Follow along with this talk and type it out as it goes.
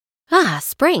Ah,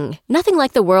 spring. Nothing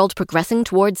like the world progressing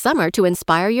towards summer to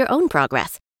inspire your own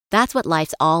progress. That's what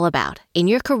life's all about, in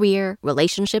your career,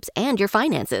 relationships, and your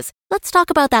finances. Let's talk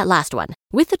about that last one.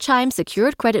 With the Chime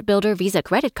Secured Credit Builder Visa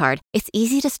Credit Card, it's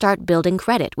easy to start building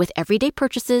credit with everyday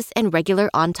purchases and regular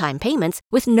on-time payments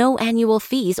with no annual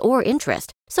fees or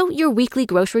interest. So your weekly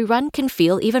grocery run can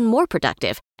feel even more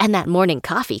productive, and that morning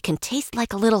coffee can taste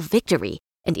like a little victory.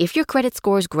 And if your credit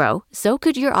scores grow, so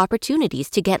could your opportunities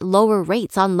to get lower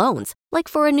rates on loans, like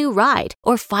for a new ride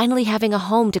or finally having a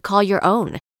home to call your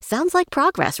own. Sounds like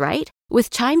progress, right?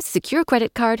 With Chime's Secure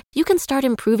Credit Card, you can start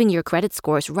improving your credit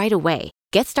scores right away.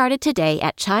 Get started today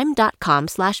at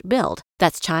chime.com/build.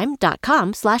 That's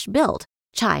chime.com/build.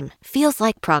 Chime feels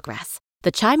like progress.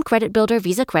 The Chime Credit Builder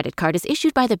Visa Credit Card is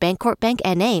issued by the Bancorp Bank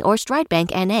N.A. or Stride Bank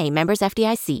N.A. members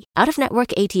FDIC. Out-of-network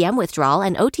ATM withdrawal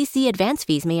and OTC advance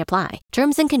fees may apply.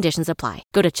 Terms and conditions apply.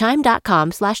 Go to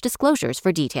chime.com/disclosures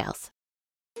for details.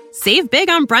 Save big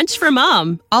on brunch for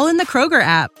mom, all in the Kroger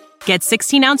app. Get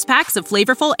 16-ounce packs of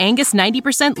flavorful Angus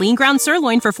 90% lean ground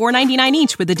sirloin for $4.99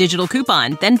 each with a digital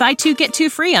coupon. Then buy 2, get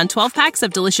 2 free on 12 packs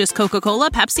of delicious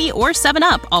Coca-Cola, Pepsi, or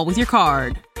 7-Up, all with your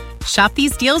card. Shop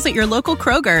these deals at your local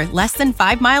Kroger, less than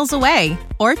 5 miles away.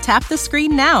 Or tap the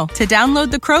screen now to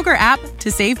download the Kroger app to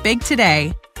save big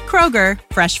today. Kroger,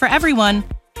 fresh for everyone.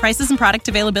 Prices and product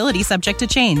availability subject to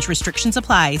change. Restrictions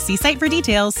apply. See site for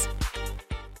details.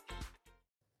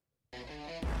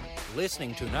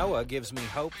 Listening to Noah gives me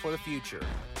hope for the future.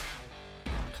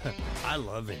 I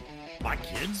love him. My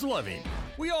kids love him.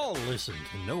 We all listen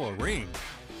to Noah Ring.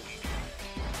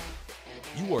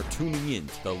 You are tuning in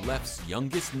to the left's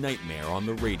youngest nightmare on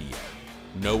the radio,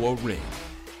 Noah Ring.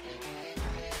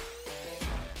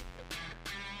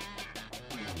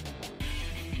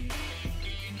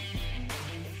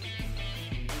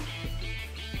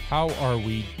 How are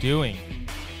we doing,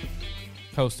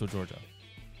 Coastal Georgia?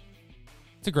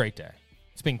 It's a great day.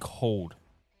 It's been cold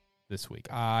this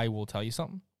week. I will tell you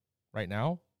something right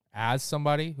now. As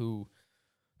somebody who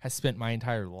has spent my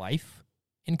entire life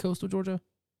in Coastal Georgia,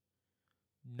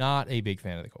 not a big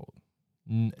fan of the cold.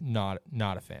 Not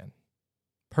a fan.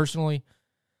 Personally,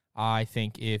 I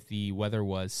think if the weather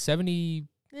was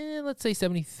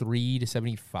 73 to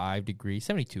 75 degrees,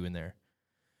 72 in there,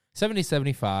 70 to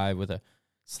 75 with a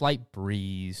slight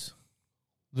breeze,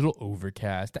 little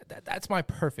overcast, that's my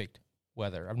perfect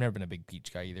weather. I've never been a big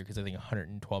beach guy either because I think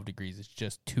 112 degrees is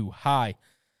just too high.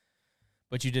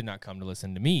 But you did not come to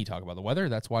listen to me talk about the weather.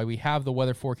 That's why we have the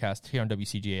weather forecast here on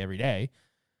WCGA every day.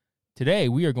 Today,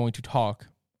 we are going to talk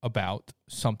about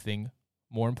something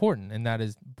more important, and that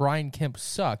is Brian Kemp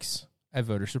sucks at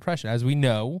voter suppression. As we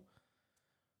know,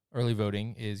 early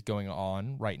voting is going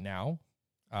on right now.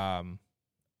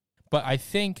 But I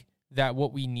think that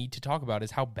what we need to talk about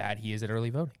is how bad he is at early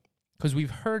voting. Because we've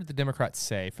heard the Democrats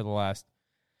say for the last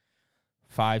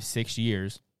 5-6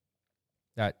 years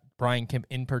that Brian Kemp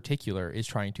in particular is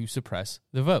trying to suppress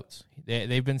the votes.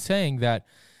 They've been saying that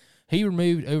he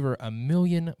removed over 1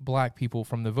 million black people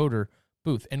from the voter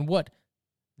booth. And what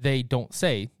they don't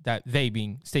say, that they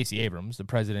being Stacey Abrams, the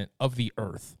president of the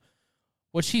earth,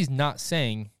 what she's not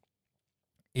saying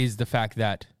is the fact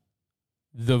that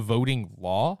the voting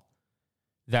law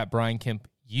that Brian Kemp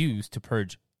used to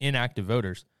purge inactive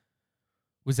voters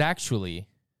was actually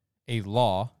a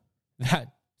law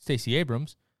that Stacey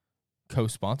Abrams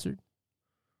co-sponsored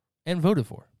and voted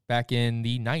for back in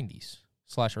the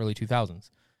 90s/early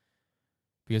 2000s.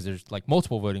 Because there's like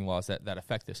multiple voting laws that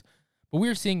affect this. But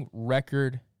we're seeing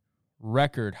record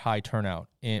high turnout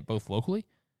in both locally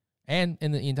and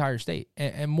in the entire state.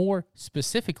 And more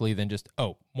specifically than just,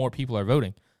 more people are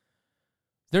voting.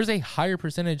 There's a higher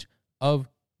percentage of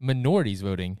minorities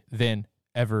voting than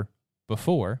ever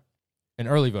before. In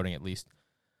early voting, at least.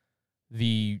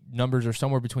 The numbers are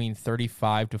somewhere between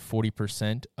 35 to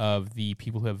 40% of the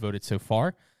people who have voted so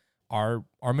far are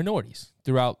minorities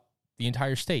throughout the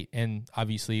entire state. And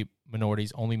obviously,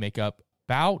 minorities only make up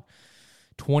about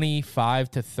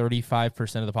 25 to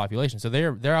 35% of the population. So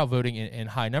they're out voting in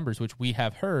high numbers, which we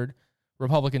have heard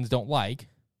Republicans don't like.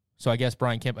 So I guess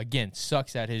Brian Kemp, again,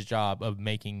 sucks at his job of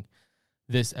making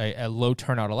this a low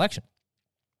turnout election.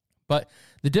 But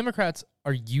the Democrats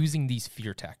are using these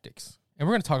fear tactics. And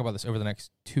we're going to talk about this over the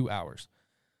next 2 hours.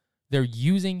 They're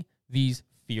using these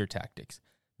fear tactics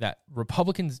that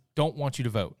Republicans don't want you to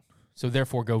vote, so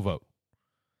therefore go vote.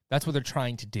 That's what they're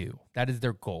trying to do. That is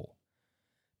their goal.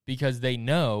 Because they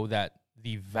know that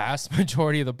the vast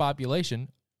majority of the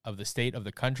population of the state, of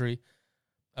the country,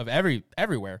 of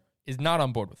everywhere is not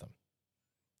on board with them.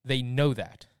 They know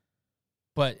that.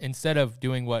 But instead of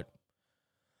doing what,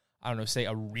 say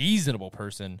a reasonable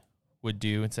person would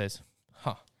do and says,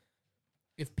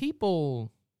 if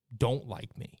people don't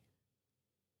like me,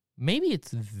 maybe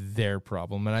it's their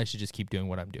problem and I should just keep doing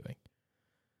what I'm doing.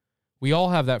 We all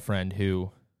have that friend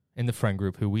who, in the friend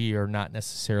group, who we are not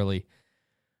necessarily,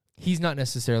 he's not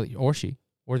necessarily, or she,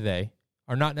 or they,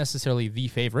 are not necessarily the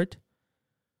favorite,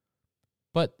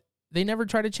 but they never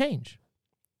try to change.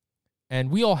 And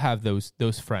we all have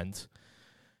those friends.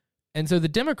 And so the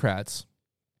Democrats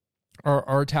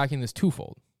are attacking this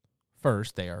twofold.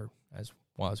 First, they are, as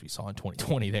well as we saw in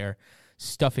 2020, they're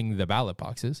stuffing the ballot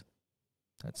boxes.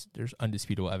 There's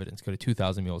undisputable evidence. Go to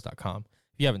 2000mules.com.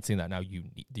 If you haven't seen that now, you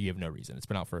have no reason. It's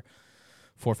been out for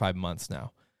 4 or 5 months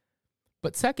now.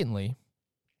 But secondly,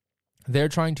 they're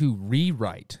trying to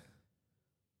rewrite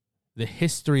the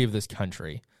history of this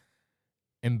country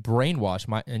and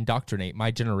indoctrinate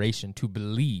my generation to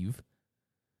believe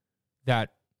that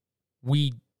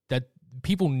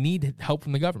people need help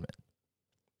from the government.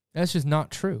 That's just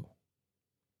not true.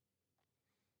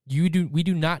 We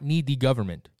do not need the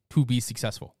government to be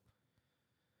successful.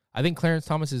 I think Clarence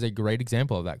Thomas is a great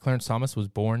example of that. Clarence Thomas was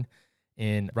born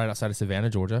right outside of Savannah,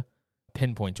 Georgia,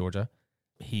 Pinpoint, Georgia.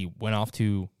 He went off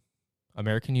to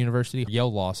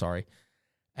Yale Law,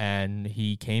 and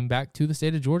he came back to the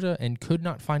state of Georgia and could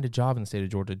not find a job in the state of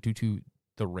Georgia due to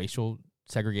the racial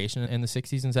segregation in the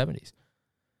 60s and 70s.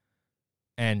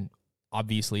 And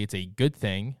obviously, it's a good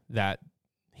thing that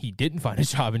he didn't find a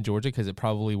job in Georgia, because it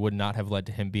probably would not have led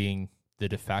to him being the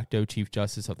de facto Chief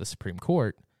Justice of the Supreme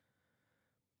Court.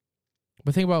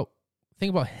 But think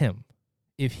about him.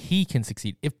 If he can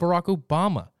succeed, if Barack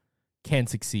Obama can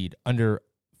succeed under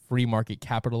free market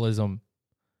capitalism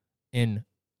in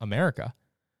America,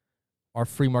 our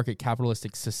free market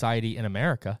capitalistic society in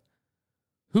America,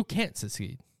 who can't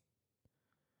succeed?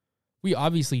 We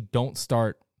obviously don't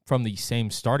start from the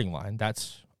same starting line.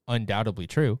 That's undoubtedly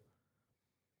true.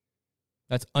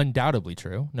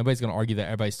 Nobody's going to argue that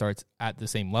everybody starts at the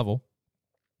same level.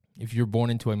 If you're born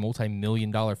into a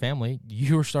multi-million-dollar family,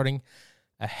 you're starting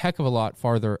a heck of a lot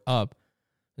farther up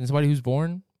than somebody who's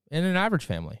born in an average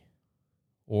family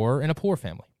or in a poor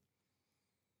family.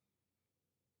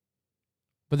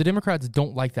 But the Democrats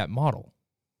don't like that model.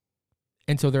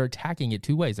 And so they're attacking it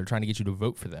two ways. They're trying to get you to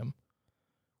vote for them,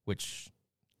 which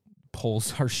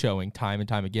polls are showing time and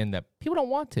time again that people don't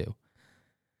want to.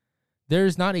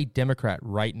 There's not a Democrat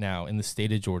right now in the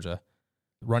state of Georgia,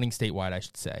 running statewide, I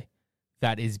should say,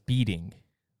 that is beating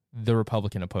the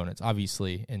Republican opponents.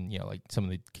 Obviously, in like some of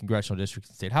the congressional districts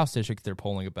and state house districts, they're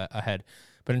polling ahead.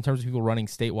 But in terms of people running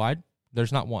statewide,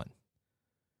 there's not one.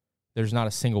 There's not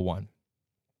a single one.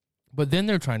 But then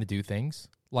they're trying to do things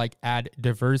like add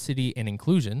diversity and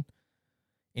inclusion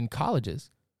in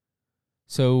colleges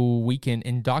so we can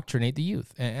indoctrinate the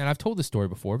youth. And I've told this story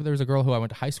before, but there was a girl who I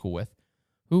went to high school with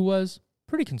who was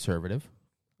pretty conservative,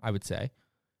 I would say.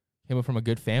 Came up from a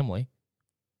good family.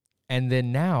 And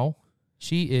then now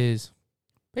she is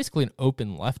basically an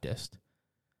open leftist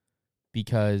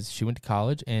because she went to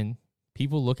college and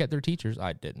people look at their teachers.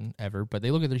 I didn't ever, but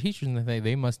they look at their teachers and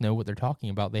they must know what they're talking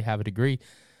about. They have a degree.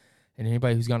 And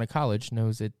anybody who's gone to college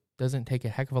knows it doesn't take a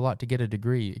heck of a lot to get a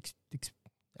degree.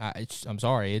 I'm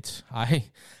sorry.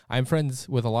 I'm friends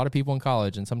with a lot of people in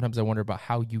college, and sometimes I wonder about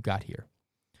how you got here.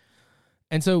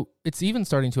 And so it's even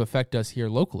starting to affect us here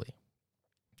locally.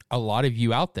 A lot of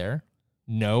you out there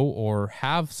know or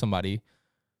have somebody,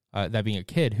 that being a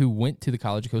kid, who went to the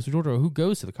College of Coastal Georgia or who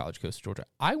goes to the College of Coastal Georgia.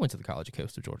 I went to the College of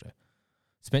Coastal Georgia.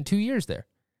 Spent 2 years there.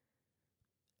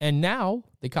 And now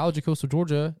the College of Coastal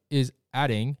Georgia is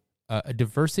adding a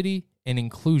diversity and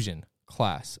inclusion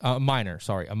class, a minor.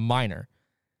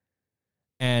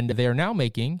 And they are now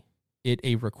making it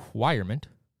a requirement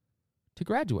to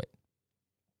graduate.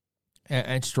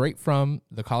 And straight from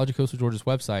the College of Coastal Georgia's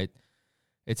website,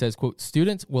 it says, quote,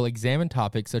 students will examine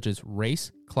topics such as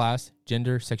race, class,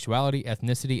 gender, sexuality,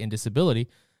 ethnicity, and disability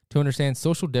to understand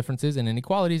social differences and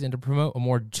inequalities and to promote a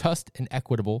more just and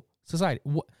equitable society.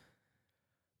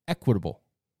 Equitable.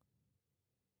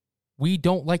 We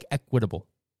don't like equitable.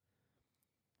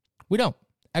 We don't.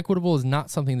 Equitable is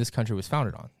not something this country was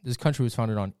founded on. This country was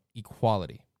founded on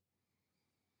equality.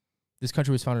 This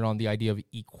country was founded on the idea of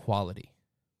equality,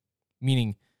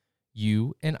 meaning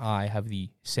you and I have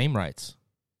the same rights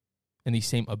and the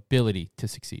same ability to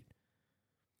succeed.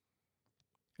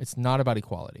 It's not about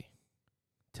equality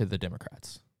to the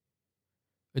Democrats.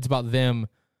 It's about them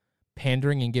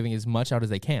pandering and giving as much out as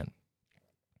they can.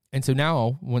 And so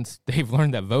now, once they've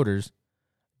learned that voters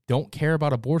don't care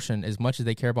about abortion as much as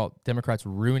they care about Democrats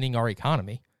ruining our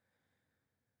economy,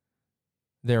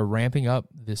 they're ramping up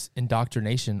this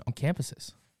indoctrination on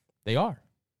campuses. They are.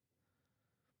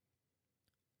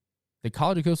 The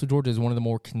College of Coastal Georgia is one of the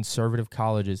more conservative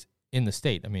colleges in the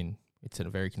state. I mean, it's in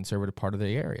a very conservative part of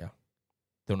the area.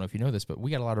 Don't know if you know this, but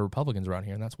we got a lot of Republicans around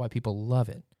here, and that's why people love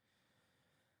it.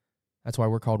 That's why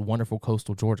we're called wonderful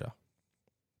coastal Georgia.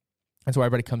 That's why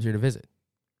everybody comes here to visit.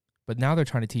 But now they're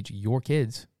trying to teach your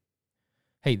kids,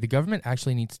 hey, the government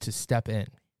actually needs to step in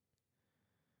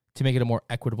to make it a more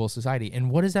equitable society.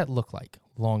 And what does that look like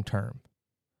long term?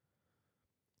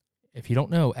 If you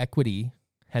don't know, equity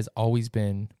has always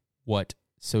been what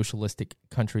socialistic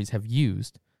countries have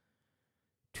used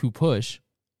to push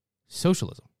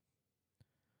socialism.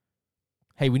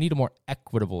 Hey, we need a more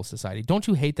equitable society. Don't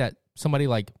you hate that somebody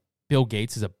like Bill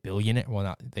Gates is a billionaire? Well,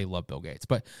 not they love Bill Gates,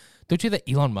 but don't you that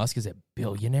Elon Musk is a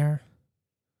billionaire?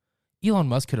 Elon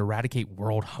Musk could eradicate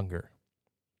world hunger.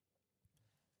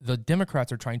 The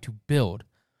Democrats are trying to build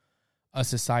a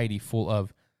society full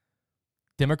of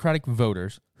Democratic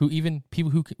voters who even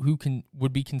people who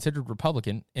would be considered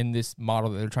Republican in this model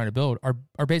that they're trying to build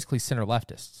are basically center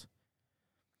leftists.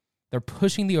 They're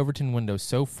pushing the Overton window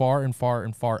so far and far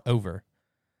and far over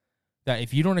that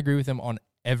if you don't agree with them on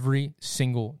every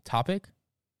single topic,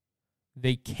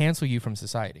 they cancel you from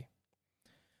society.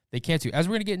 They cancel you. As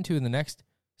we're going to get into in the next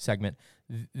segment,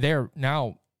 they're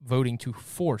now voting to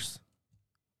force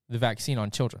the vaccine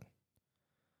on children.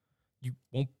 You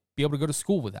won't be able to go to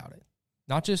school without it.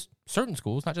 Not just certain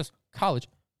schools, not just college,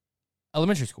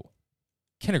 elementary school,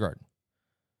 kindergarten.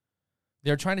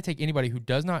 They're trying to take anybody who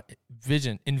does not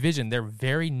envision their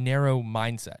very narrow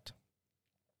mindset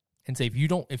and say, if you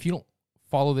don't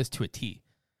follow this to a T,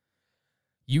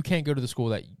 you can't go to the school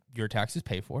that your taxes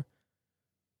pay for,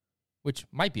 which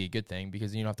might be a good thing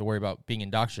because you don't have to worry about being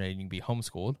indoctrinated. You can be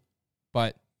homeschooled.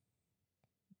 But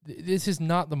this is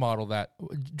not the model that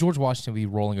George Washington would be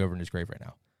rolling over in his grave right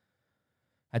now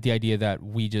at the idea that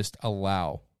we just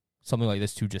allow something like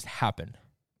this to just happen. And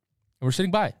we're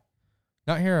sitting by.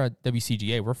 Not here at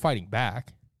WCGA. We're fighting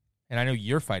back. And I know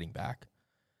you're fighting back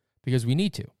because we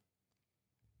need to.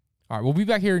 All right, we'll be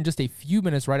back here in just a few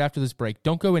minutes right after this break.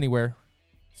 Don't go anywhere.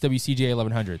 It's WCGA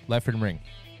 1100, Lefford and Ring.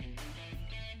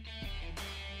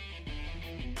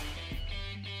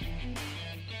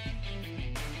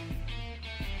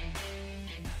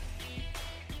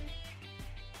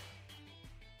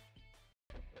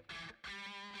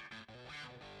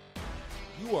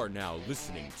 You are now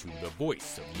listening to the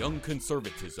voice of young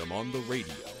conservatism on the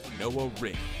radio, Noah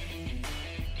Ring.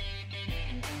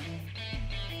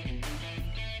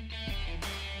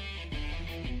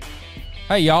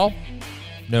 Hey, y'all.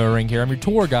 Noah Ring here. I'm your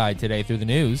tour guide today through the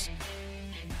news.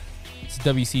 It's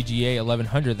WCGA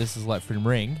 1100. This is Lefford and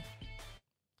Ring.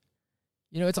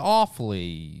 You know, it's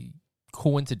awfully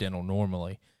coincidental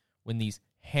normally when these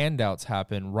handouts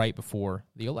happen right before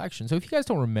the election. So if you guys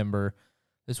don't remember,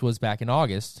 this was back in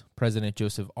August. President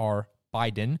Joseph R.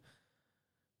 Biden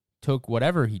took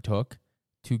whatever he took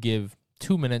to give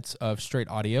 2 minutes of straight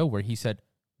audio where he said,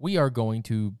 we are going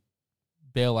to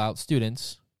bail out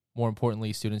students, more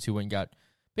importantly, students who went and got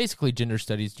basically gender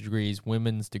studies degrees,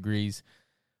 women's degrees,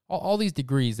 all these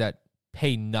degrees that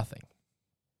pay nothing.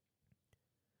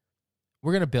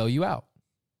 We're going to bail you out.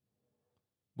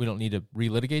 We don't need to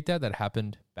relitigate that. That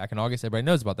happened back in August. Everybody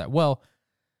knows about that. Well,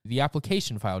 the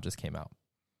application file just came out.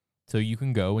 So you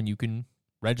can go and you can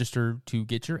register to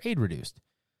get your aid reduced.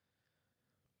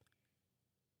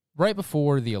 Right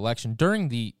before the election, during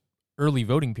the early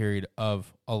voting period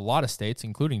of a lot of states,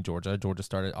 including Georgia. Georgia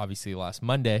started obviously last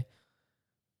Monday.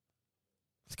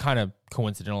 It's kind of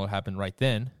coincidental it happened right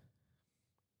then.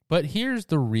 But here's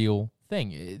the real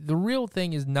thing. The real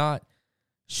thing is not,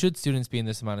 should students be in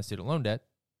this amount of student loan debt?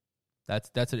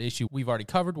 That's an issue we've already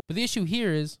covered. But the issue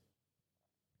here is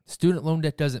student loan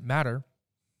debt doesn't matter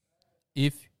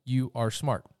if you are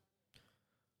smart.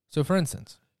 So for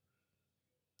instance,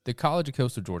 the College of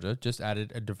Coastal Georgia just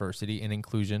added a diversity and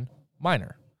inclusion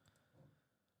minor.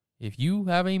 If you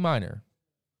have a minor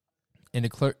in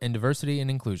diversity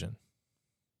and inclusion,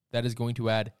 that is going to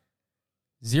add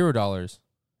 $0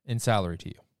 in salary to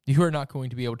you. You are not going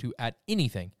to be able to add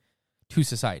anything to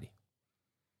society.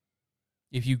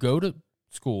 If you go to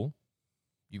school,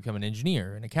 you become an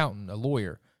engineer, an accountant, a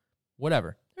lawyer,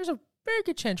 whatever, there's a very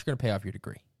good chance you're going to pay off your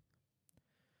degree.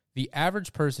 The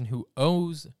average person who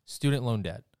owes student loan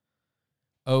debt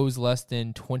owes less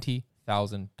than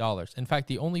 $20,000. In fact,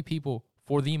 the only people,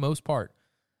 for the most part,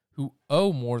 who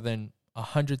owe more than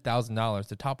 $100,000,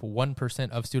 the top 1%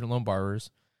 of student loan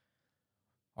borrowers,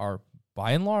 are,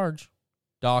 by and large,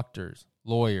 doctors,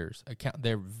 lawyers.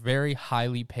 They're very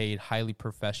highly paid, highly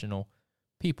professional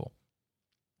people.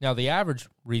 Now, the average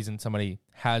reason somebody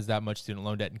has that much student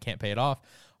loan debt and can't pay it off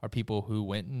are people who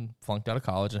went and flunked out of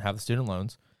college and have the student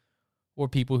loans, or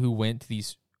people who went to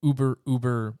these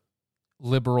uber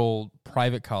liberal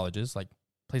private colleges, like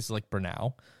places like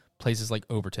Brenau, places like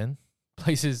Overton,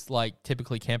 places like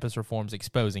typically campus reforms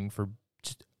exposing for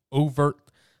just overt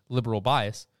liberal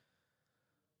bias,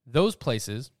 those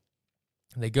places,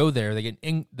 they go there, they get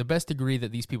the best degree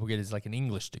that these people get is like an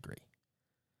English degree.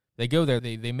 They go there,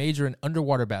 they major in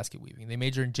underwater basket weaving, they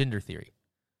major in gender theory.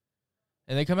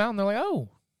 And they come out and they're like, oh,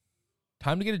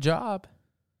 time to get a job.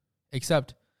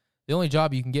 Except the only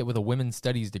job you can get with a women's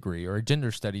studies degree or a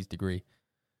gender studies degree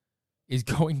is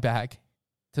going back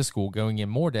to school, going in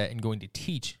more debt, and going to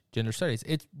teach gender studies.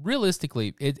 It's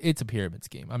realistically, it's a pyramid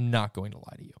scheme. I'm not going to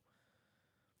lie to you.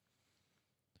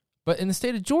 But in the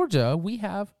state of Georgia, we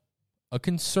have a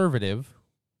conservative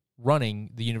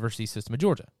running the university system of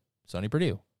Georgia. Sonny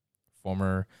Perdue,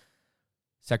 former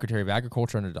Secretary of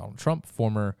Agriculture under Donald Trump,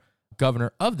 former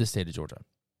governor of the state of Georgia.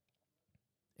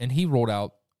 And he rolled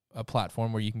out a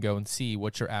platform where you can go and see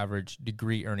what your average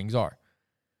degree earnings are.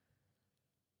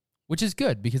 Which is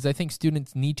good, because I think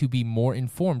students need to be more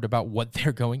informed about what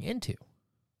they're going into.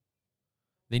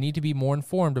 They need to be more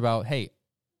informed about, hey,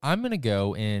 I'm going to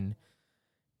go and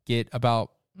get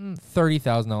about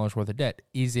 $30,000 worth of debt.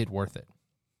 Is it worth it?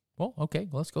 Well, okay,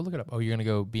 let's go look it up. Oh, you're going to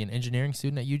go be an engineering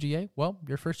student at UGA? Well,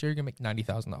 your first year, you're going to make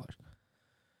 $90,000. You're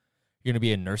going to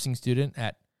be a nursing student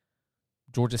at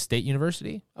Georgia State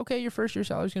University? Okay, your first year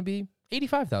salary is going to be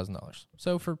 $85,000.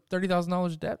 So for $30,000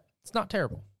 of debt, it's not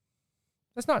terrible.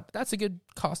 That's a good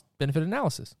cost-benefit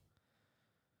analysis.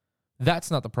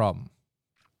 That's not the problem.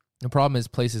 The problem is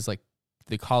places like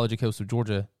the College of Coastal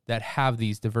Georgia that have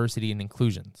these diversity and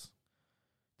inclusions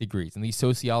degrees and these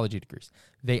sociology degrees.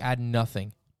 They add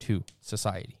nothing to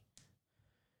society.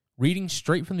 Reading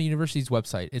straight from the university's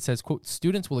website, it says, quote,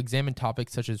 students will examine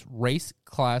topics such as race,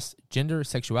 class, gender,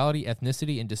 sexuality,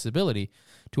 ethnicity, and disability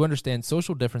to understand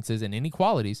social differences and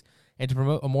inequalities and to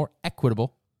promote a more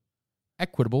equitable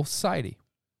society.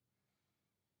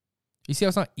 You see how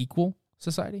it's not equal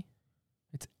society?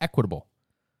 It's equitable.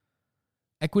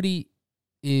 Equity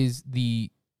is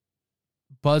the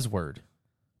buzzword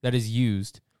that is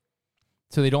used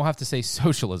so they don't have to say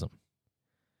socialism.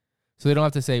 So they don't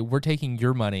have to say, we're taking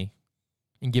your money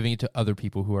and giving it to other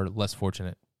people who are less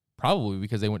fortunate. Probably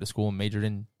because they went to school and majored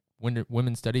in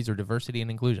women's studies or diversity and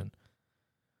inclusion.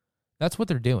 That's what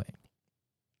they're doing.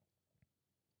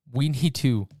 We need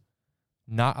to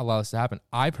not allow this to happen.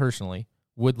 I personally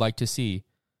would like to see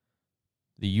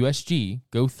the USG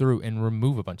go through and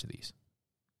remove a bunch of these.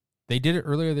 They did it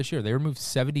earlier this year. They removed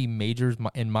 70 majors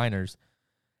and minors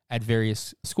at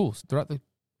various schools throughout the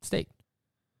state.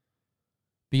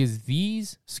 Because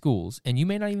these schools, and you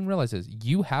may not even realize this,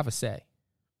 you have a say.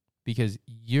 Because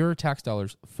your tax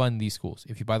dollars fund these schools.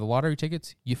 If you buy the lottery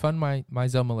tickets, you fund my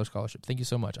Zell Miller Scholarship. Thank you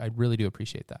so much. I really do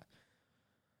appreciate that.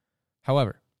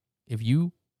 However, if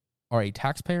you are a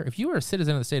taxpayer, if you are a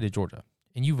citizen of the state of Georgia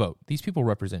and you vote, these people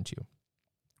represent you.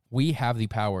 We have the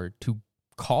power to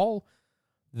call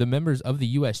the members of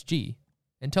the USG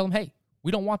and tell them, hey,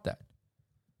 we don't want that.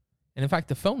 And in fact,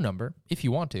 the phone number, if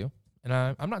you want to, and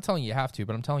I'm not telling you have to,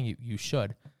 but I'm telling you you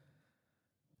should.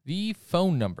 The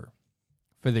phone number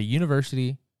for the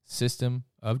University System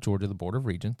of Georgia, the Board of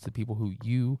Regents, the people who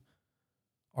you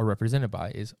are represented by,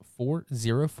 is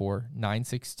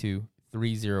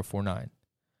 404-962-3049.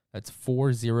 That's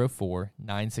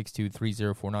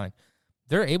 404-962-3049.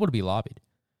 They're able to be lobbied.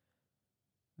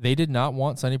 They did not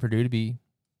want Sonny Perdue to be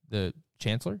the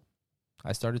chancellor.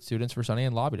 I started Students for Sonny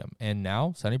and lobbied him. And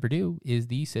now Sonny Perdue is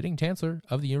the sitting chancellor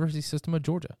of the University System of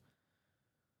Georgia.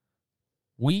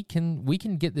 We can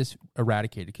get this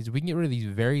eradicated because we can get rid of these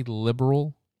very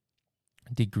liberal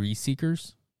degree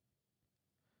seekers.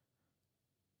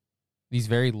 These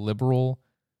very liberal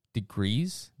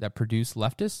degrees that produce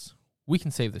leftists. We can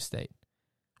save the state.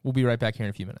 We'll be right back here in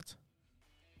a few minutes.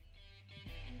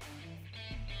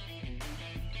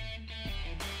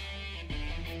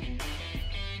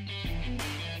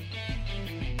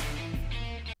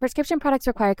 Prescription products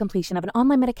require completion of an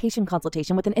online medication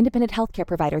consultation with an independent healthcare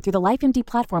provider through the LifeMD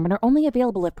platform and are only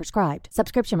available if prescribed.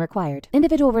 Subscription required.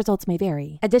 Individual results may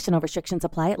vary. Additional restrictions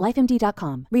apply at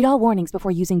lifemd.com. Read all warnings before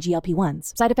using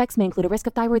GLP-1s. Side effects may include a risk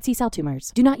of thyroid C-cell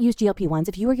tumors. Do not use GLP-1s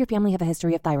if you or your family have a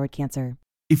history of thyroid cancer.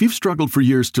 If you've struggled for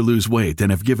years to lose weight and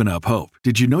have given up hope,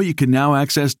 did you know you can now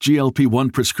access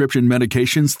GLP-1 prescription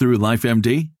medications through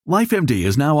LifeMD? LifeMD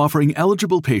is now offering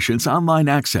eligible patients online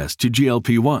access to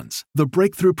GLP-1s, the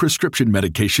breakthrough prescription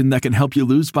medication that can help you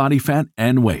lose body fat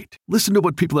and weight. Listen to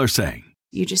what people are saying.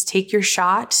 You just take your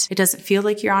shot. It doesn't feel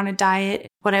like you're on a diet.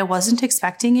 What I wasn't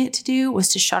expecting it to do was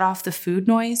to shut off the food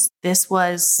noise. This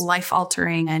was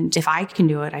life-altering, and if I can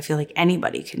do it, I feel like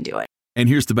anybody can do it. And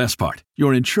here's the best part.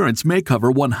 Your insurance may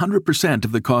cover 100%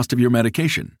 of the cost of your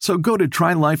medication. So go to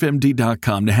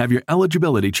TryLifeMD.com to have your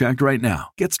eligibility checked right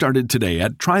now. Get started today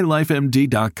at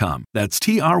TryLifeMD.com. That's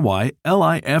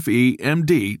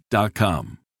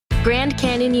TryLifeMD.com. Grand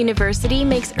Canyon University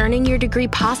makes earning your degree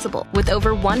possible with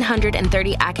over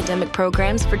 130 academic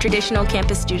programs for traditional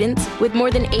campus students, with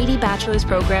more than 80 bachelor's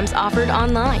programs offered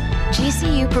online.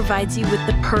 GCU provides you with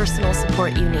the personal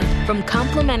support you need, from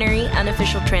complimentary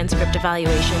unofficial transcript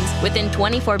evaluations within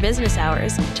 24 business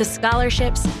hours to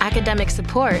scholarships, academic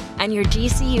support, and your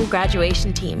GCU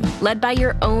graduation team, led by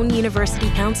your own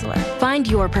university counselor. Find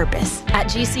your purpose at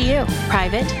GCU.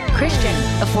 Private, Christian,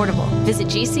 affordable. Visit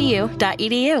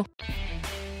gcu.edu.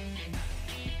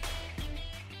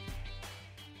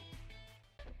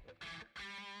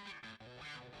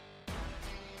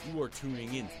 You are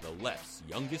tuning in to the left's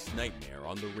youngest nightmare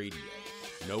on the radio,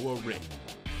 Noah Ring.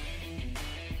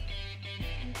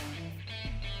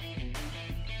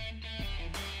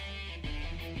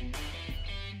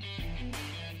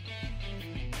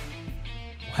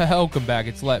 Welcome back.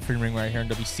 It's Let Freedom Ring right here on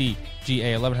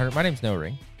WCGA 1100. My name's Noah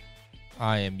Ring.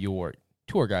 I am your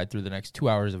tour guide through the next 2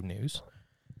 hours of news.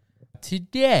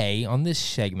 Today, on this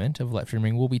segment of Let Freedom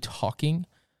Ring, we'll be talking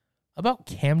about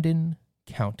Camden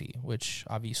County, which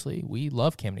obviously we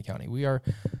love Camden County. We are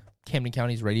Camden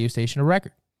County's radio station of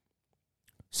record.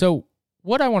 So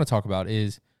what I want to talk about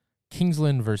is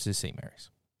Kingsland versus St.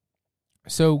 Mary's.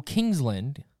 So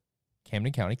Kingsland,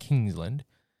 Camden County, Kingsland,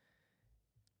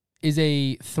 is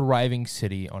a thriving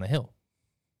city on a hill.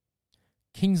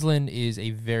 Kingsland is a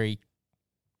very,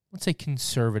 let's say,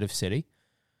 conservative city.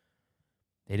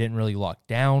 They didn't really lock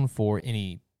down for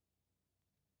any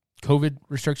COVID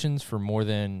restrictions for more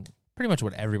than pretty much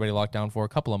what everybody locked down for, a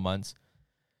couple of months.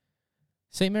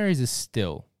 St. Mary's is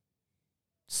still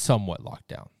somewhat locked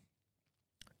down.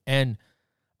 And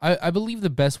I believe the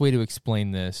best way to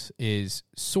explain this is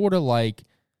sort of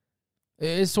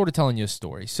telling you a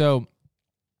story. So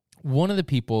one of the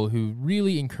people who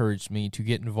really encouraged me to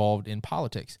get involved in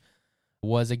politics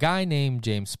was a guy named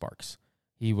James Sparks.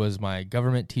 He was my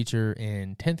government teacher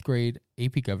in 10th grade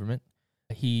AP Government.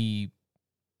 He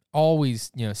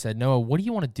always, said, Noah, what do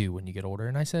you want to do when you get older?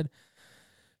 And I said,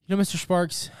 Mr.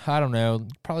 Sparks, I don't know,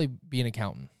 probably be an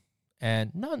accountant.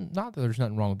 And not that there's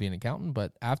nothing wrong with being an accountant,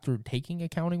 but after taking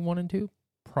accounting 1 and 2,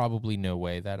 probably no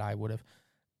way that I would have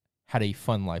had a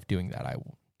fun life doing that. I'm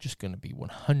just going to be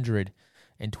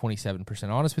 127%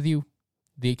 honest with you.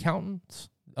 The accountants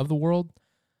of the world,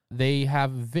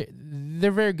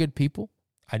 they're very good people.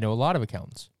 I know a lot of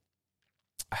accountants.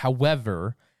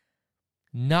 However,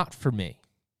 not for me.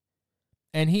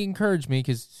 And he encouraged me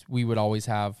because we would always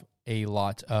have a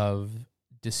lot of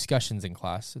discussions in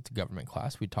class. It's a government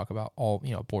class. We'd talk about all,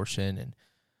 abortion and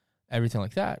everything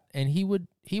like that. And he was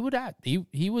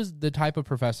the type of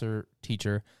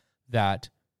teacher that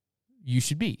you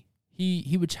should be.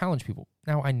 He would challenge people.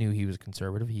 Now, I knew he was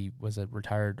conservative. He was a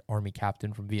retired Army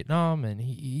captain from Vietnam, and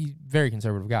he's a very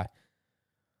conservative guy.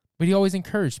 But he always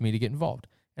encouraged me to get involved.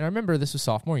 And I remember this was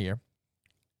sophomore year,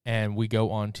 and we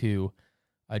go on to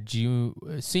a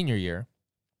senior year.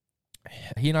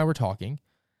 He and I were talking,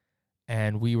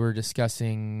 and we were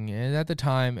discussing, and at the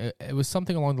time, it was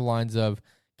something along the lines of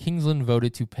Kingsland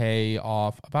voted to pay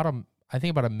off about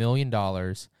 $1 million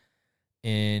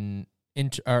in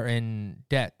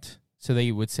debt. So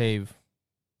they would save,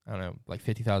 I don't know, like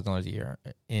 $50,000 a year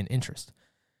in interest.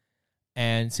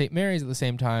 And St. Mary's at the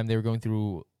same time, they were going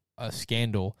through a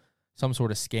scandal, some sort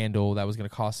of scandal that was going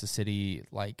to cost the city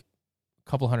like a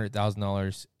couple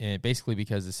 $100,000, basically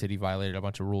because the city violated a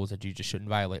bunch of rules that you just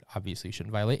shouldn't violate. Obviously, you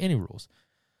shouldn't violate any rules.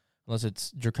 Unless it's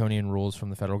draconian rules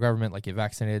from the federal government, like get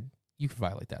vaccinated, you can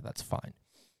violate that. That's fine.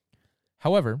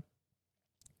 However,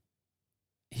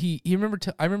 I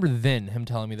remember then him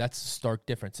telling me that's a stark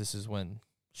difference. This is when,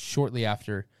 shortly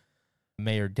after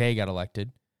Mayor Day got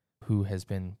elected, who has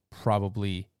been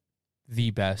probably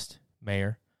the best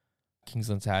mayor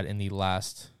Kingsland's had in the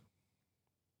last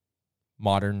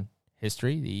modern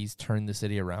history. He's turned the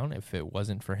city around. If it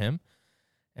wasn't for him,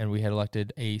 and we had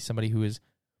elected somebody who is,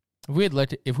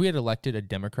 if we had elected a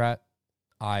Democrat,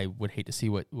 I would hate to see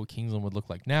what Kingsland would look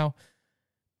like now.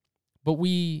 But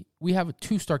we have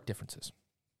two stark differences.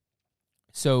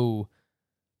 So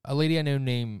a lady I know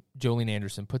named Jolene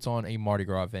Anderson puts on a Mardi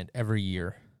Gras event every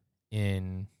year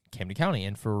in Camden County.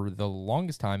 And for the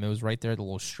longest time, it was right there at the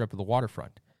little strip of the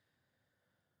waterfront.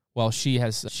 Well, she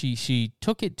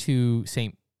took it to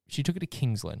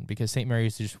Kingsland because St.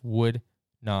 Mary's just would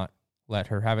not let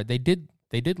her have it. They did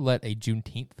let a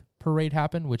Juneteenth parade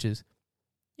happen, which is,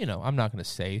 I'm not going to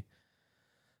say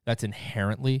that's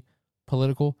inherently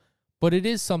political, But it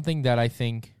is something that I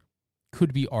think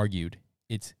could be argued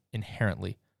it's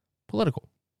inherently political.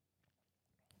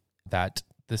 That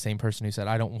the same person who said,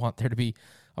 I don't want there to be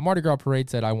a Mardi Gras parade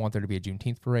said, I want there to be a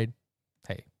Juneteenth parade.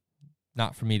 Hey,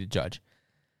 not for me to judge.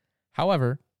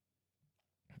 However,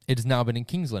 it has now been in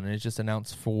Kingsland, and it's just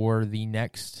announced for the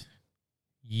next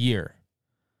year.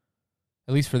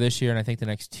 At least for this year, and I think the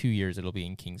next 2 years it'll be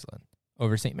in Kingsland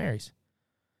over St. Mary's.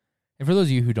 And for those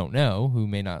of you who don't know, who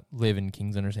may not live in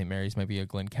Kingsland or St. Mary's, might be a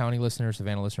Glenn County listener,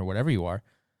 Savannah listener, whatever you are,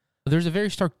 there's a very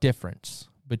stark difference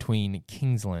between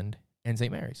Kingsland and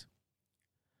St. Mary's.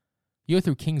 You go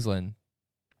through Kingsland,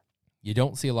 you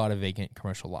don't see a lot of vacant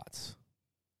commercial lots.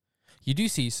 You do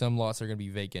see some lots that are going to be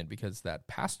vacant because that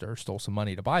pastor stole some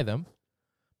money to buy them,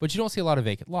 but you don't see a lot of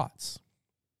vacant lots.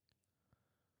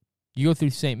 You go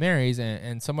through St. Mary's,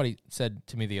 and somebody said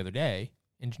to me the other day,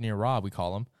 Engineer Rob, we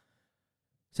call him,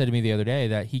 said to me the other day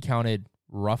that he counted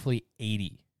roughly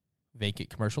 80 vacant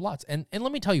commercial lots. And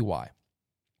let me tell you why.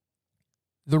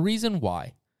 The reason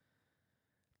why,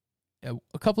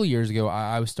 a couple of years ago,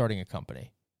 I was starting a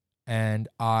company, and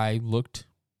I looked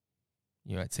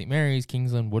at St. Mary's,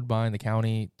 Kingsland, Woodbine, the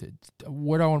county,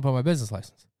 where do I want to put my business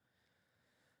license?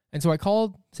 And so I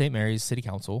called St. Mary's City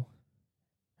Council,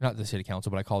 not the City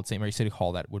Council, but I called St. Mary's City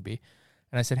Hall, that would be.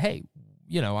 And I said, hey,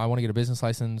 I want to get a business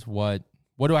license. What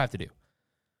do I have to do?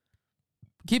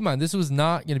 Keep in mind, this was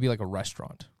not going to be like a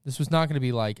restaurant. This was not going to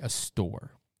be like a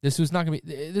store. This was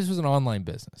an online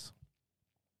business.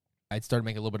 I'd started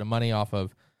making a little bit of money off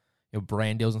of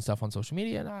brand deals and stuff on social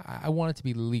media, and I want it to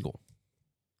be legal.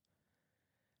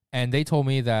 And they told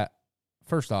me that,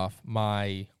 first off,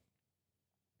 my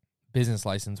business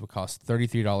license would cost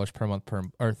 $33 per month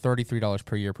or $33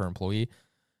 per year per employee,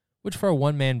 which for a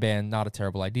one-man band, not a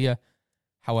terrible idea.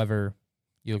 However,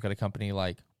 you look at a company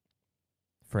like,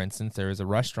 for instance, there is a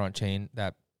restaurant chain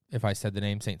that, if I said the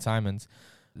name St. Simon's,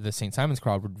 the St. Simon's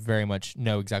crowd would very much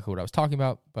know exactly what I was talking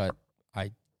about, but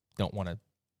I don't want to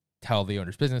tell the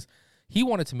owner's business. He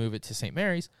wanted to move it to St.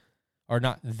 Mary's, or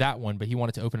not that one, but he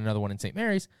wanted to open another one in St.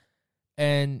 Mary's.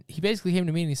 And he basically came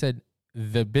to me and he said,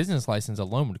 the business license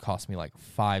alone would cost me like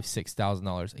 $5,000,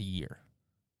 $6,000 a year.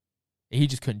 He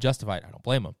just couldn't justify it. I don't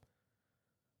blame him.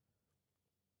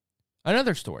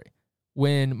 Another story.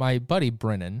 When my buddy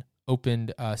Brennan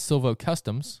opened Silvo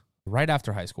Customs right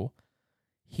after high school,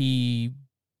 he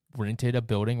rented a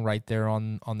building right there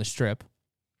on the strip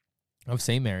of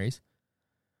St. Mary's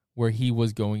where he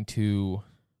was going to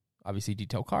obviously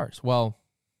detail cars. Well,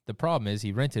 the problem is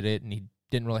he rented it and he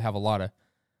didn't really have a lot of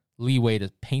leeway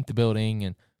to paint the building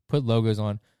and put logos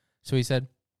on. So he said,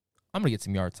 I'm going to get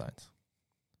some yard signs.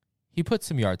 He put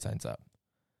some yard signs up.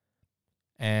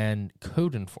 And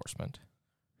code enforcement,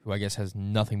 who I guess has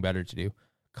nothing better to do,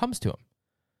 comes to him.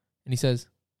 And he says,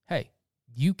 hey,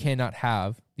 you cannot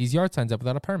have these yard signs up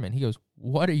without a permit. He goes,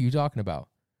 what are you talking about?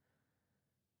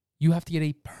 You have to get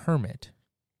a permit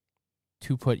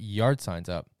to put yard signs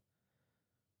up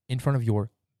in front of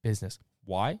your business.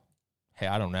 Why? Hey,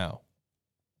 I don't know.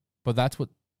 But that's what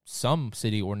some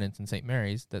city ordinance in St.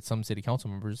 Mary's that some city council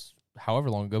members, however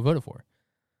long ago, voted for.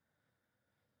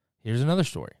 Here's another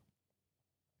story.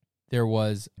 There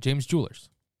was James Jewelers.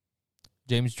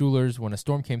 James Jewelers, when a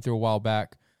storm came through a while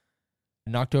back,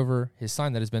 knocked over his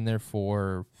sign that has been there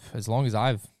for as long as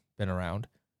I've been around.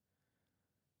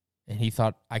 And he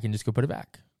thought, I can just go put it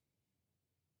back.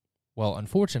 Well,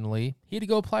 unfortunately, he had to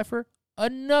go apply for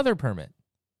another permit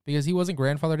because he wasn't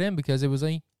grandfathered in because it was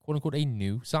a quote-unquote a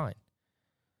new sign.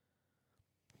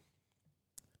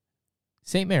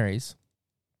 St. Mary's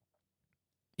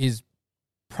is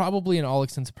probably in all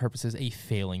intents and purposes a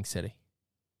failing city.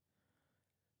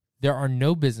 There are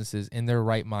no businesses in their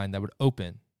right mind that would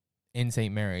open in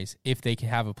St. Mary's if they can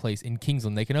have a place in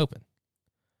Kingsland they can open.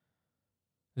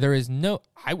 There is no,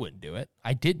 I wouldn't do it.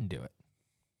 I didn't do it.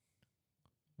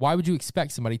 Why would you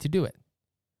expect somebody to do it?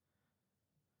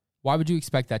 Why would you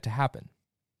expect that to happen?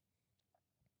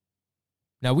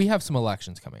 Now, we have some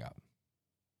elections coming up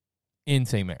in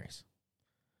St. Mary's.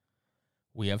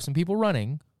 We have some people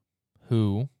running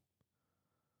who,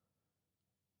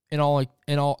 in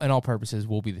all purposes,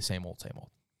 will be the same old, same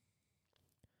old.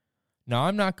 Now,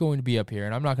 I'm not going to be up here,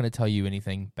 and I'm not going to tell you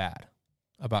anything bad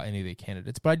about any of the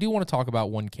candidates, but I do want to talk about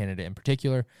one candidate in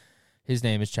particular. His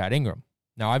name is Chad Ingram.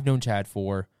 Now, I've known Chad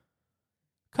for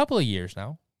a couple of years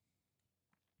now,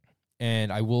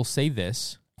 and I will say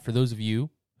this, for those of you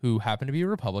who happen to be a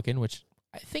Republican, which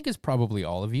I think is probably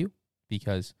all of you,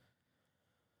 because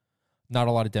not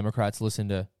a lot of Democrats listen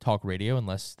to talk radio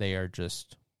unless they are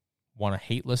just want to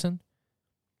hate listen.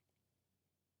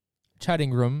 Chad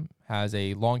Ingram has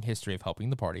a long history of helping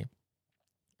the party,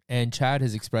 and Chad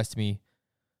has expressed to me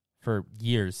for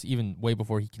years, even way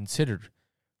before he considered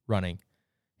running,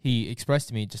 he expressed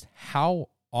to me just how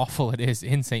awful it is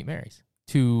in St. Mary's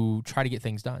to try to get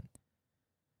things done.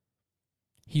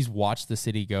 He's watched the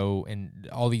city go and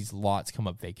all these lots come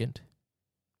up vacant.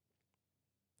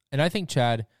 And I think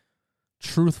Chad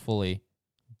truthfully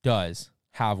does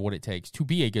have what it takes to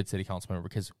be a good city council member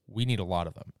because we need a lot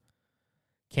of them.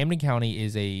 Camden County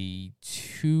is a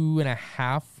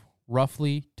 2.5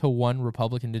 roughly to 1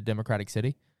 Republican to Democratic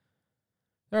city.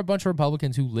 There are a bunch of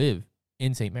Republicans who live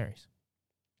in St. Mary's.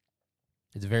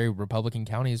 It's a very Republican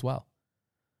county as well.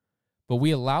 But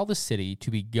we allow the city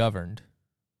to be governed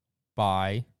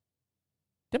by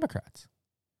Democrats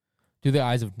through the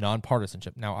eyes of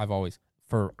nonpartisanship. Now, I've always,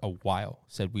 for a while,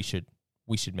 said we should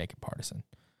make it partisan.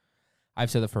 I've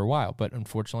said that for a while, but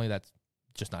unfortunately, that's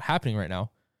just not happening right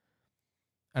now.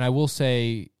 And I will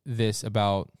say this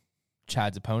about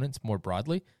Chad's opponents more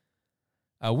broadly.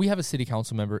 We have a city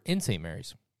council member in St.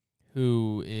 Mary's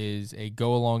who is a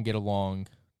go-along, get-along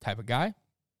type of guy.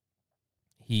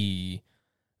 He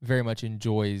very much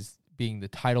enjoys being the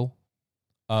title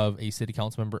of a city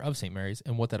council member of St. Mary's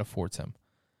and what that affords him.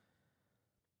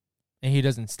 And he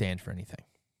doesn't stand for anything.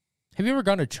 Have you ever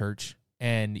gone to church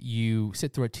and you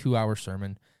sit through a 2-hour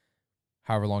sermon,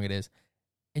 however long it is,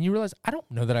 and you realize, I don't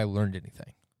know that I learned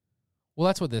anything? Well,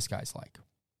 that's what this guy's like.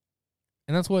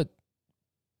 And that's what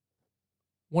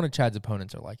one of Chad's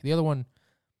opponents are like. The other one,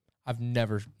 I've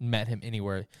never met him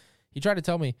anywhere. He tried to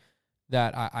tell me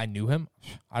that I knew him.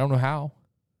 I don't know how.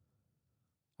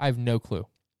 I have no clue.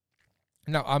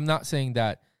 Now, I'm not saying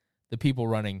that the people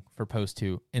running for post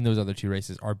 2 in those other 2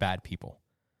 races are bad people.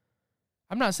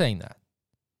 I'm not saying that.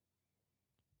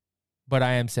 But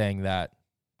I am saying that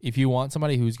if you want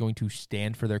somebody who's going to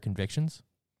stand for their convictions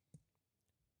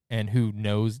and who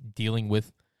knows dealing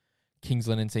with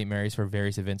Kingsland and St. Mary's for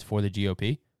various events for the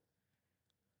GOP,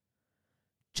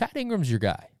 Chad Ingram's your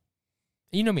guy.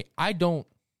 You know me,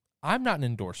 I'm not an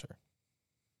endorser.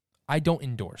 I don't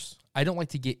endorse. I don't like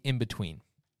to get in between.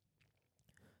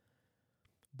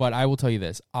 But I will tell you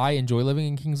this. I enjoy living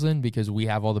in Kingsland because we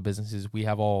have all the businesses. We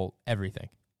have everything.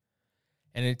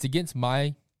 And it's against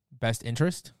my best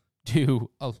interest to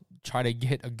try to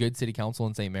get a good city council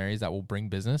in St. Mary's that will bring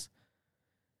business.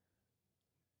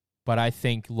 But I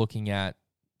think looking at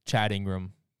Chad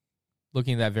Ingram,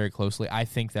 looking at that very closely, I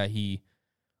think that he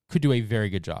could do a very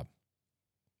good job.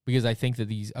 Because I think that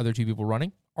these other 2 people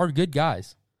running are good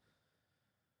guys.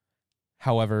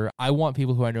 However, I want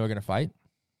people who I know are going to fight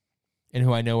and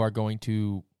who I know are going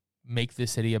to make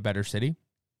this city a better city.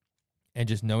 And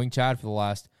just knowing Chad for the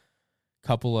last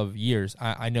couple of years,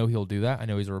 I know he'll do that. I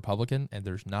know he's a Republican, and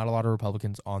there's not a lot of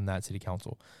Republicans on that city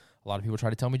council. A lot of people try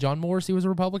to tell me John Morrissey was a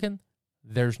Republican.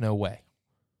 There's no way.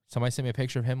 Somebody sent me a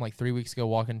picture of him like 3 weeks ago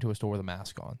walking into a store with a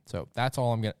mask on. So that's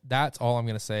all I'm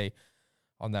gonna say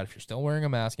on that. If you're still wearing a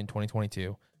mask in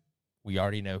 2022, we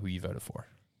already know who you voted for.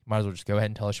 Might as well just go ahead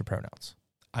and tell us your pronouns.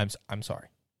 I'm sorry.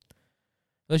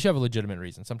 Unless you have a legitimate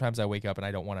reason. Sometimes I wake up and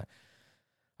I don't want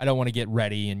to get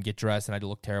ready and get dressed and I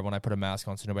look terrible and I put a mask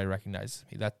on so nobody recognizes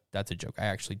me. That's a joke. I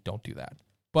actually don't do that.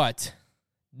 But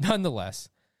nonetheless,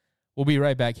 we'll be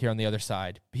right back here on the other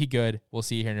side. Be good. We'll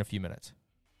see you here in a few minutes.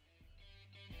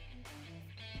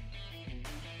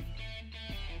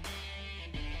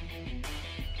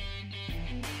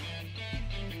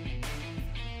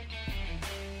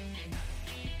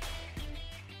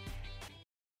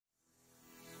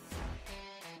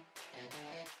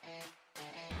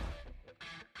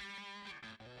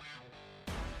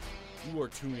 You are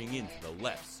tuning in to the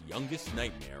left's youngest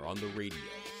nightmare on the radio,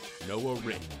 Noah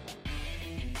Ring.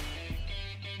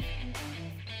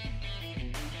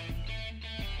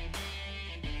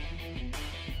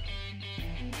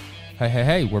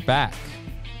 Hey, we're back.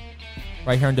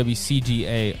 Right here on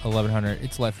WCGA 1100.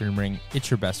 It's Left Field Ring. It's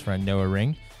your best friend, Noah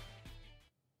Ring.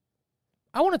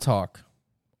 I want to talk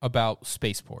about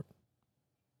Spaceport.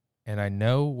 And I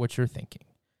know what you're thinking.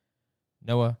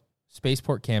 Noah,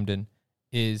 Spaceport Camden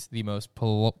is the most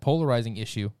polarizing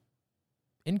issue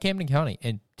in Camden County.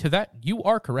 And to that, you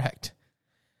are correct.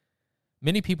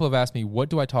 Many people have asked me, what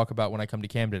do I talk about when I come to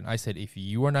Camden? I said, if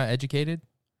you are not educated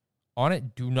on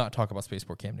it, do not talk about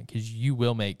Spaceport Camden because you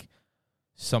will make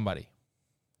somebody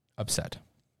upset.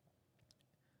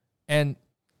 And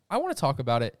I want to talk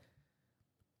about it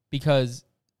because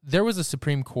there was a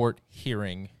Supreme Court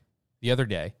hearing the other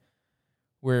day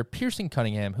where Pearson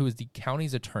Cunningham, who is the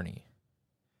county's attorney,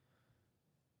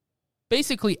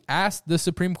 basically asked the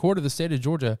Supreme Court of the state of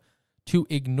Georgia to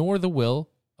ignore the will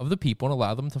of the people and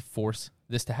allow them to force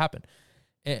this to happen.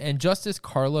 And Justice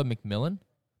Carla McMillan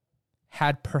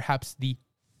had perhaps the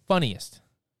funniest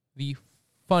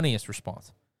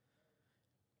response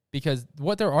Because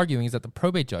what they're arguing is that the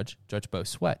probate judge, Judge Bo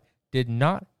Sweat, did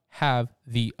not have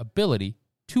the ability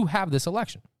to have this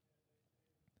election.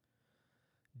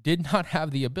 Did not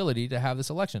have the ability to have this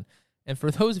election. And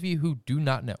for those of you who do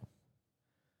not know,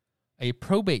 a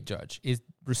probate judge is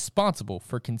responsible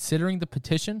for considering the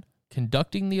petition,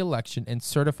 conducting the election, and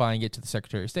certifying it to the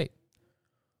Secretary of State.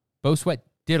 Bo Sweat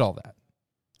did all that.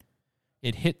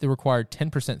 It hit the required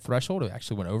 10% threshold. It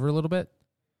actually went over a little bit.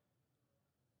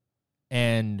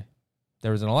 And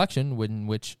there was an election in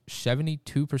which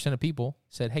 72% of people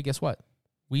said, hey, guess what?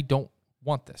 We don't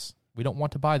want this. We don't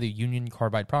want to buy the Union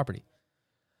Carbide property.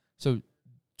 So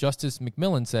Justice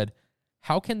McMillan said,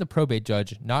 how can the probate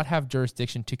judge not have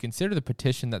jurisdiction to consider the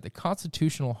petition that the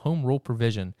constitutional home rule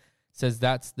provision says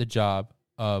that's the job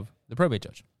of the probate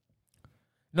judge?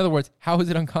 In other words, how is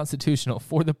it unconstitutional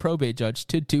for the probate judge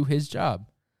to do his job?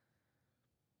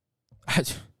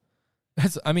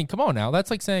 I mean, come on now.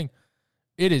 That's like saying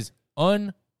it is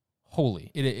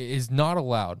unholy. It is not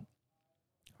allowed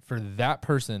for that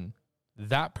person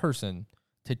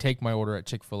to take my order at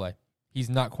Chick-fil-A. He's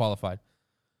not qualified.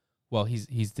 Well,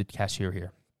 he's the cashier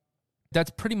here. That's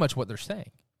pretty much what they're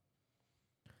saying.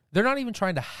 They're not even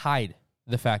trying to hide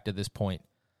the fact at this point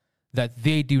that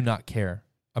they do not care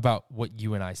about what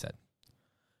you and I said.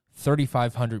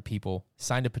 3,500 people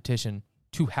signed a petition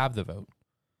to have the vote.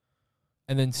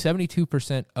 And then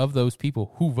 72% of those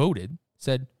people who voted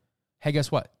said, hey,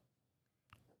 guess what?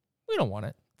 We don't want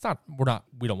it.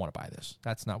 We don't want to buy this.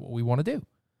 That's not what we want to do.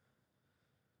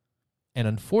 And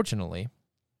unfortunately,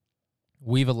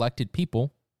 we've elected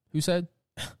people who said,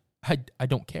 I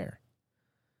don't care.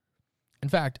 In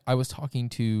fact, I was talking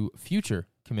to future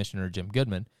Commissioner Jim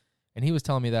Goodman, and he was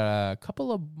telling me that a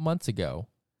couple of months ago,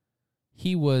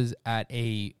 he was at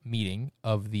a meeting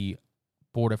of the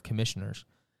Board of Commissioners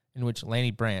in which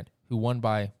Lanny Brandt, who won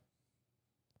by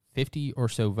 50 or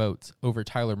so votes over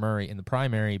Tyler Murray in the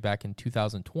primary back in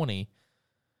 2020,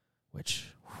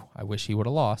 which I wish he would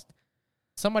have lost,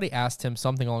 somebody asked him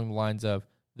something along the lines of,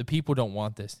 the people don't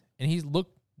want this. And he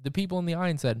looked the people in the eye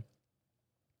and said,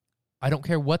 I don't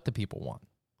care what the people want.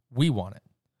 We want it.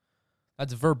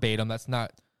 That's verbatim. That's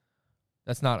not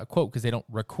a quote because they don't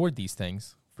record these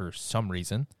things for some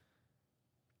reason.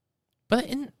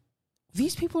 But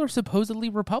these people are supposedly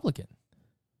Republican.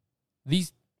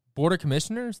 These Board of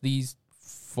Commissioners, these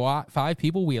five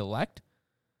people we elect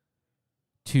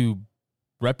to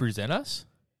represent us,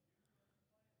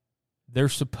 they're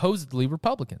supposedly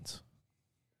Republicans.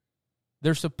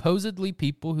 They're supposedly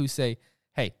people who say,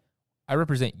 hey, I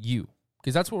represent you.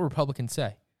 Because that's what Republicans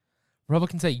say.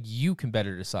 Republicans say you can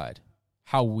better decide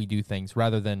how we do things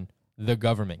rather than the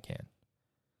government can.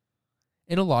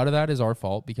 And a lot of that is our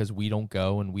fault because we don't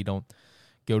go and we don't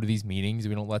go to these meetings.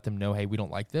 We don't let them know, hey, we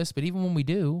don't like this. But even when we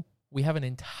do, we have an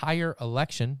entire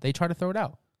election. They try to throw it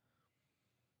out.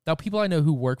 Now, people I know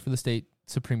who work for the state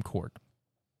Supreme Court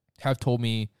have told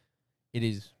me it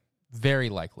is very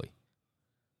likely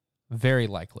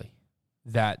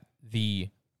that the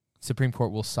Supreme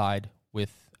Court will side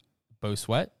with Bo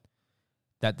Sweat,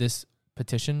 that this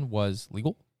petition was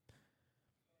legal.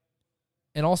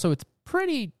 And also it's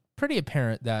pretty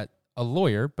apparent that a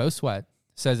lawyer, Bo Sweat,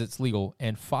 says it's legal,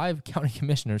 and 5 county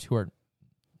commissioners who are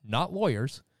not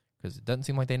lawyers, because it doesn't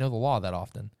seem like they know the law that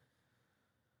often,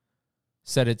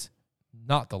 said it's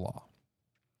not the law.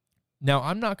 Now,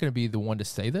 I'm not going to be the one to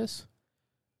say this.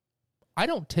 I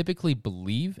don't typically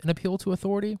believe in appeal to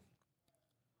authority,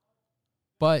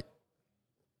 but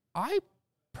I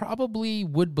probably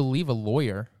would believe a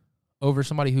lawyer over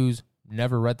somebody who's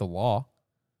never read the law.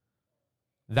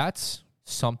 That's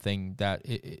something that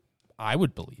I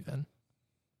would believe in.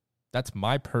 That's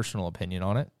my personal opinion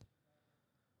on it.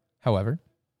 However,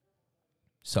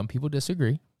 some people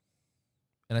disagree,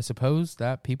 and I suppose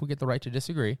that people get the right to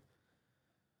disagree.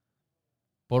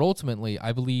 But ultimately,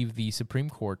 I believe the Supreme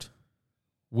Court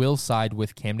will side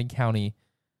with Camden County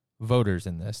voters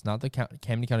in this, not the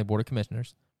Camden County Board of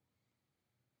Commissioners.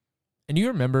 And you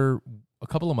remember a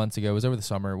couple of months ago, it was over the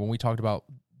summer, when we talked about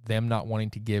them not wanting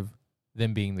to give,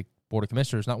 them being the Board of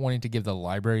Commissioners, not wanting to give the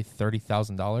library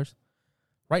 $30,000.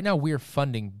 Right now, we are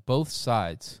funding both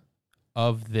sides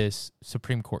of this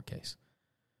Supreme Court case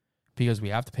because we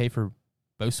have to pay for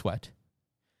Bo Sweat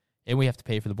and we have to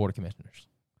pay for the Board of Commissioners.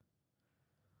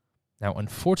 Now,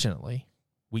 unfortunately,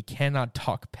 we cannot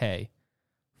dock pay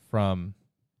from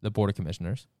the Board of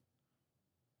Commissioners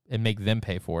and make them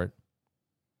pay for it.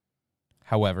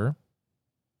 However,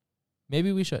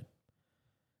 maybe we should.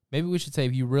 Maybe we should say,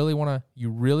 if you really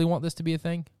want this to be a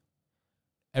thing,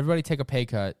 everybody take a pay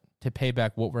cut to pay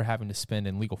back what we're having to spend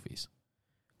in legal fees.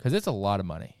 Because it's a lot of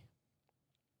money.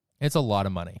 It's a lot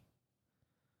of money.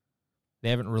 They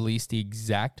haven't released the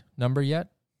exact number yet.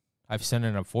 I've sent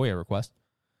in a FOIA request.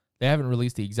 They haven't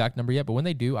released the exact number yet, but when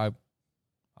they do,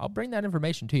 I'll bring that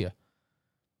information to you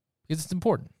because it's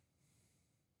important.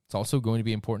 It's also going to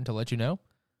be important to let you know,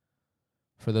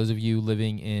 for those of you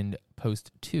living in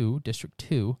Post 2, District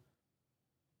 2,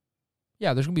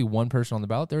 yeah, there's going to be one person on the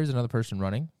ballot. There is another person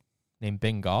running named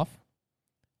Ben Goff,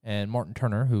 and Martin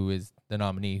Turner, who is the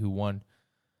nominee who won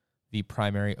the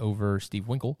primary over Steve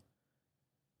Winkle.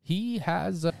 He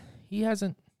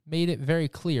hasn't made it very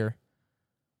clear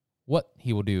what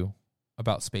he will do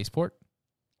about Spaceport.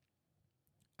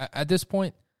 At this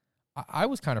point, I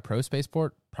was kind of pro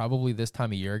Spaceport probably this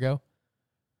time a year ago.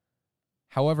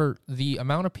 However, the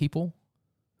amount of people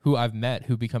who I've met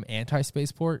who become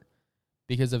anti-Spaceport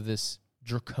because of this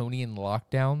draconian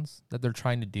lockdowns that they're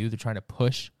trying to do, they're trying to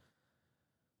push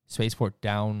Spaceport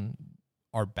down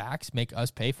our backs, make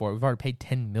us pay for it. We've already paid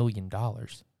 $10 million.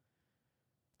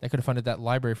 That could have funded that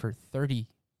library for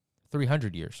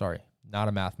 300 years. Sorry, not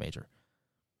a math major.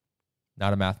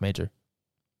 Not a math major.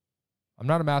 I'm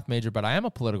not a math major, but I am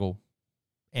a political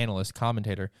analyst,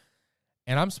 commentator,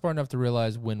 and I'm smart enough to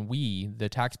realize when we, the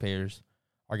taxpayers,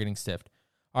 are getting stiffed.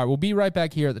 All right, we'll be right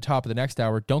back here at the top of the next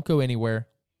hour. Don't go anywhere.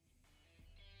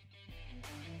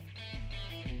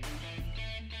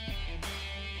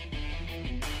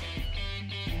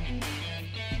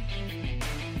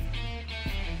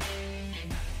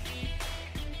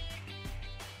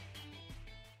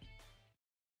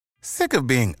 Sick of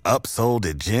being upsold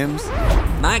at gyms?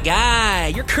 My guy,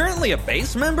 you're currently a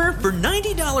base member? For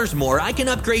 $90 more, I can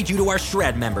upgrade you to our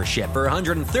Shred membership. For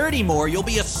 $130 more, you'll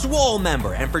be a Swole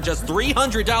member. And for just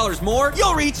 $300 more,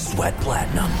 you'll reach Sweat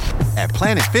Platinum. At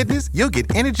Planet Fitness, you'll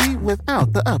get energy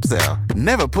without the upsell.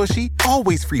 Never pushy,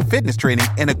 always free fitness training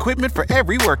and equipment for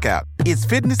every workout. It's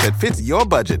fitness that fits your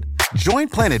budget. Join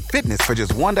Planet Fitness for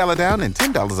just $1 down and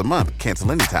 $10 a month.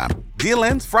 Cancel anytime. Deal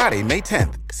ends Friday, May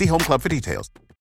 10th. See Home Club for details.